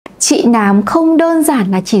Trị nám không đơn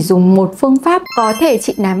giản là chỉ dùng một phương pháp, có thể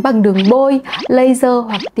trị nám bằng đường bôi, laser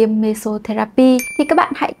hoặc tiêm mesotherapy, thì các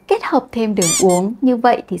bạn hãy kết hợp thêm đường uống. Như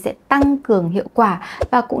vậy thì sẽ tăng cường hiệu quả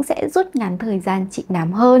và cũng sẽ rút ngắn thời gian trị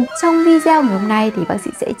nám hơn. Trong video ngày hôm nay thì bác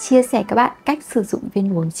sĩ sẽ chia sẻ các bạn cách sử dụng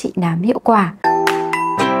viên uống trị nám hiệu quả.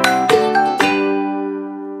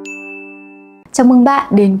 Chào mừng bạn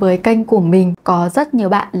đến với kênh của mình. Có rất nhiều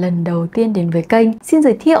bạn lần đầu tiên đến với kênh. Xin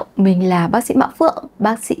giới thiệu, mình là bác sĩ Mã Phượng,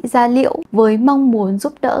 bác sĩ da liễu, với mong muốn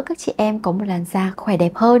giúp đỡ các chị em có một làn da khỏe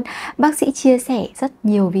đẹp hơn. Bác sĩ chia sẻ rất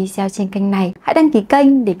nhiều video trên kênh này. Hãy đăng ký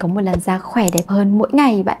kênh để có một làn da khỏe đẹp hơn mỗi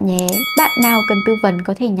ngày bạn nhé. Bạn nào cần tư vấn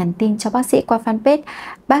có thể nhắn tin cho bác sĩ qua fanpage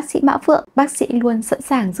bác sĩ Mã Phượng. Bác sĩ luôn sẵn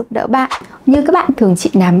sàng giúp đỡ bạn. Như các bạn thường trị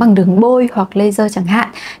nám bằng đường bôi hoặc laser chẳng hạn,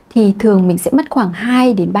 thì thường mình sẽ mất khoảng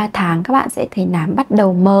 2 đến 3 tháng các bạn sẽ thấy nám bắt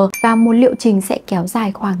đầu mờ, và một liệu trình sẽ kéo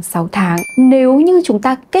dài khoảng 6 tháng. Nếu như chúng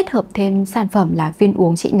ta kết hợp thêm sản phẩm là viên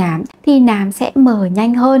uống trị nám thì nám sẽ mờ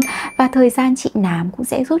nhanh hơn và thời gian trị nám cũng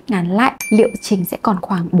sẽ rút ngắn lại. Liệu trình sẽ còn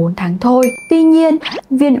khoảng 4 tháng thôi. Tuy nhiên,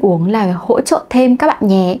 viên uống là hỗ trợ thêm các bạn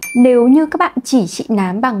nhé. Nếu như các bạn chỉ trị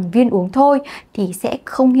nám bằng viên uống thôi thì sẽ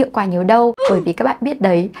không hiệu quả nhiều đâu. Bởi vì các bạn biết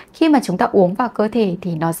đấy, khi mà chúng ta uống vào cơ thể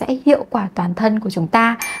thì nó sẽ hiệu quả toàn thân của chúng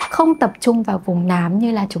ta, không tập trung vào vùng nám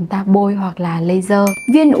như là chúng ta bôi hoặc là laser.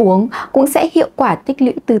 Viên uống cũng sẽ hiệu quả tích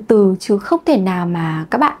lũy từ từ, chứ không thể nào mà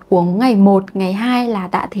các bạn uống ngày 1, ngày 2 là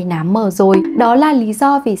đã thấy nám mờ rồi. Đó là lý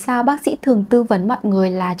do vì sao bác sĩ thường tư vấn mọi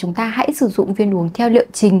người là chúng ta hãy sử dụng viên uống theo liệu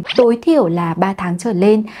trình, tối thiểu là 3 tháng trở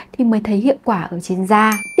lên thì mới thấy hiệu quả ở trên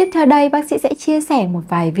da. Tiếp theo đây, bác sĩ sẽ chia sẻ một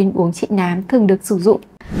vài viên uống trị nám thường được sử dụng.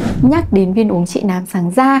 Nhắc đến viên uống trị nám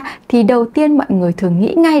sáng da thì đầu tiên mọi người thường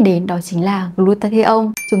nghĩ ngay đến đó chính là glutathione.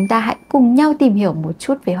 Chúng ta hãy cùng nhau tìm hiểu một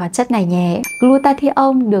chút về hóa chất này nhé.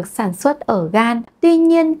 Glutathione được sản xuất ở gan. Tuy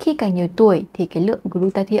nhiên khi càng nhiều tuổi thì cái lượng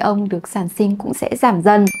glutathione được sản sinh cũng sẽ giảm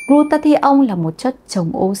dần. Glutathione là một chất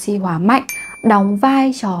chống oxy hóa mạnh, đóng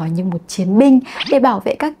vai trò như một chiến binh để bảo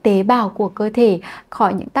vệ các tế bào của cơ thể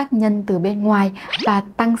khỏi những tác nhân từ bên ngoài và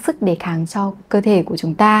tăng sức đề kháng cho cơ thể của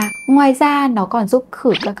chúng ta. Ngoài ra, nó còn giúp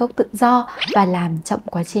khử các gốc tự do và làm chậm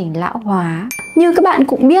quá trình lão hóa. Như các bạn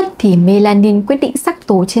cũng biết thì melanin quyết định sắc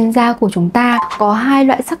tố trên da của chúng ta. Có hai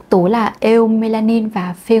loại sắc tố là eumelanin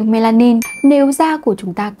và pheomelanin. Nếu da của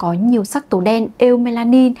chúng ta có nhiều sắc tố đen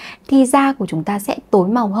eumelanin thì da của chúng ta sẽ tối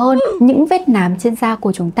màu hơn. Những vết nám trên da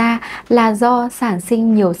của chúng ta là do sản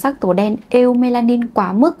sinh nhiều sắc tố đen eumelanin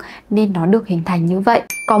quá mức nên nó được hình thành như vậy.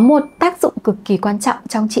 Có một tác dụng cực kỳ quan trọng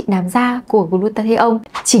trong trị nám da của glutathione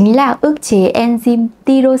chính là ức chế enzyme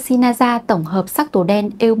tyrosinase tổng hợp sắc tố đen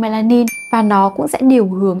eumelanin, và nó cũng sẽ điều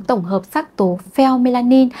hướng tổng hợp sắc tố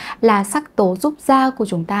pheomelanin là sắc tố giúp da của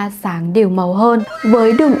chúng ta sáng đều màu hơn.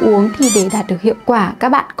 Với đường uống thì để đạt được hiệu quả, các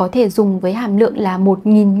bạn có thể dùng với hàm lượng là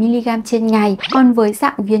 1000mg trên ngày. Còn với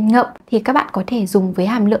dạng viên ngậm thì các bạn có thể dùng với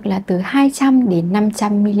hàm lượng là từ 200 đến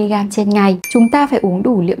 500mg trên ngày. Chúng ta phải uống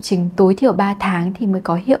đủ liệu trình tối thiểu 3 tháng thì mới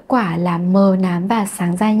có hiệu quả làm mờ nám và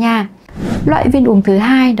sáng da nha. Loại viên uống thứ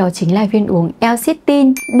hai đó chính là viên uống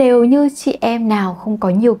L-cystine. Nếu như chị em nào không có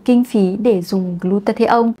nhiều kinh phí để dùng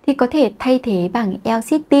glutathione thì có thể thay thế bằng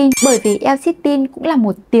L-cystine, bởi vì L-cystine cũng là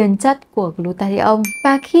một tiền chất của glutathione.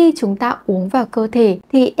 Và khi chúng ta uống vào cơ thể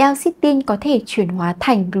thì L-cystine có thể chuyển hóa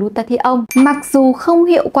thành glutathione. Mặc dù không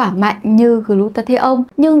hiệu quả mạnh như glutathione,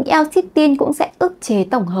 nhưng L-cystine cũng sẽ ức chế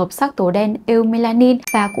tổng hợp sắc tố đen eumelanin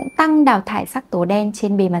và cũng tăng đào thải sắc tố đen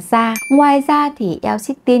trên bề mặt da. Ngoài ra thì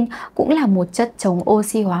L-cystine cũng là một chất chống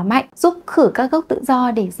oxy hóa mạnh, giúp khử các gốc tự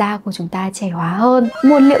do để da của chúng ta trẻ hóa hơn.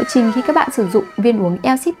 Một liệu trình khi các bạn sử dụng viên uống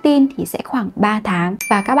L-cystine thì sẽ khoảng 3 tháng,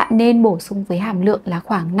 và các bạn nên bổ sung với hàm lượng là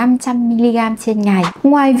khoảng 500mg trên ngày.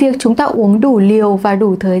 Ngoài việc chúng ta uống đủ liều và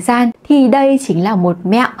đủ thời gian thì đây chính là một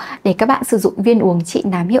mẹo để các bạn sử dụng viên uống trị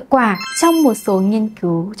nám hiệu quả. Trong một số nghiên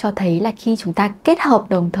cứu cho thấy là khi chúng ta kết hợp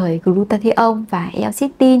đồng thời glutathione và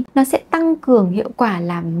L-cystine, nó sẽ tăng cường hiệu quả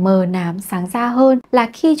làm mờ nám sáng da hơn là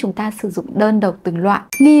khi chúng ta sử dụng đơn độc từng loại.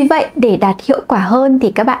 Vì vậy, để đạt hiệu quả hơn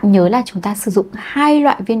thì các bạn nhớ là chúng ta sử dụng hai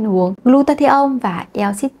loại viên uống glutathione và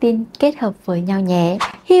L-cystine kết hợp với nhau nhé.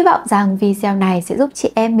 Hy vọng rằng video này sẽ giúp chị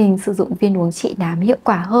em mình sử dụng viên uống trị nám hiệu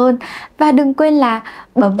quả hơn. Và đừng quên là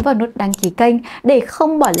bấm vào nút đăng ký kênh để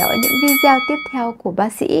không bỏ lỡ những video tiếp theo của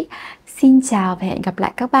bác sĩ. Xin chào và hẹn gặp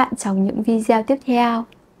lại các bạn trong những video tiếp theo.